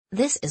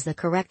This is the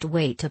correct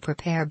way to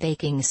prepare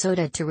baking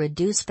soda to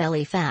reduce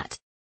belly fat.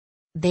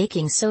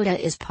 Baking soda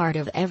is part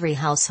of every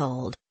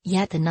household,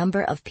 yet the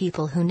number of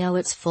people who know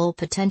its full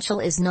potential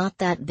is not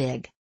that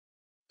big.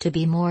 To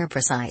be more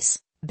precise,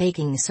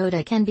 baking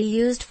soda can be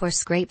used for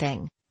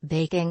scraping,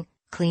 baking,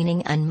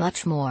 cleaning and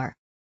much more.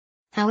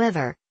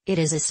 However, it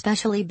is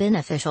especially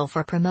beneficial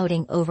for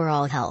promoting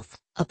overall health.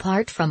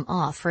 Apart from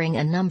offering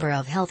a number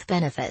of health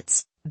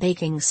benefits,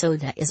 baking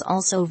soda is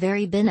also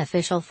very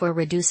beneficial for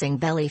reducing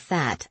belly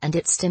fat and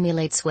it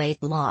stimulates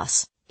weight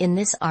loss. In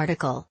this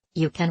article,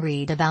 you can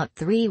read about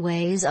 3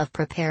 ways of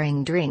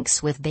preparing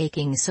drinks with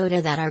baking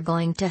soda that are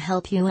going to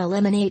help you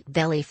eliminate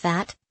belly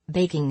fat.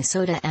 Baking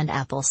soda and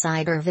apple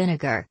cider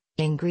vinegar.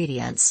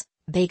 Ingredients: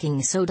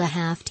 baking soda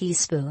 ½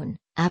 teaspoon,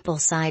 apple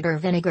cider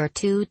vinegar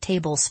 2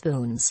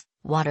 tablespoons,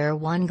 water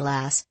 1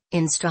 glass.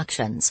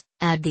 Instructions: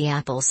 add the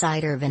apple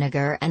cider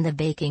vinegar and the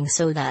baking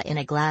soda in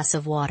a glass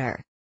of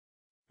water.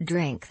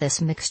 Drink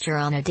this mixture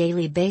on a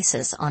daily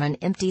basis on an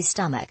empty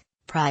stomach,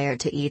 prior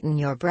to eating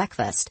your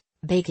breakfast.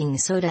 Baking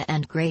soda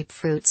and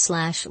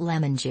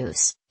grapefruit/lemon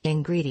juice.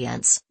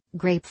 Ingredients: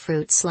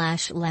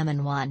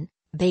 grapefruit/lemon 1,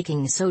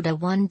 baking soda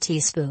 1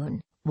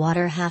 teaspoon,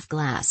 water ½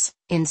 glass.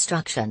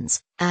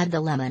 Instructions: add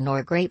the lemon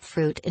or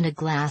grapefruit in a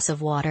glass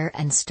of water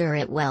and stir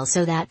it well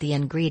so that the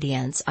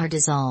ingredients are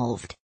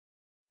dissolved.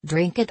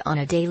 Drink it on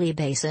a daily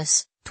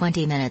basis,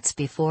 20 minutes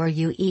before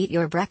you eat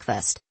your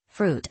breakfast.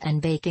 Fruit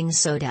and baking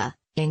soda.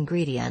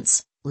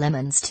 Ingredients: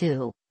 lemons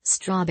 2,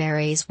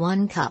 strawberries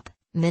 1 cup,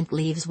 mint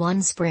leaves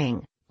 1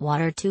 sprig,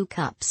 water 2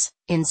 cups.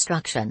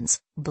 Instructions: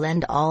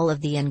 blend all of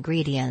the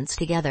ingredients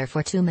together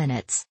for 2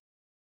 minutes.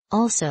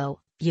 Also,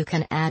 you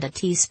can add a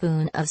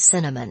teaspoon of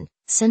cinnamon,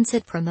 since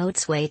it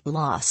promotes weight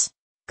loss.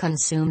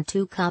 Consume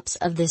 2 cups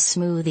of this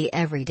smoothie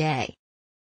every day.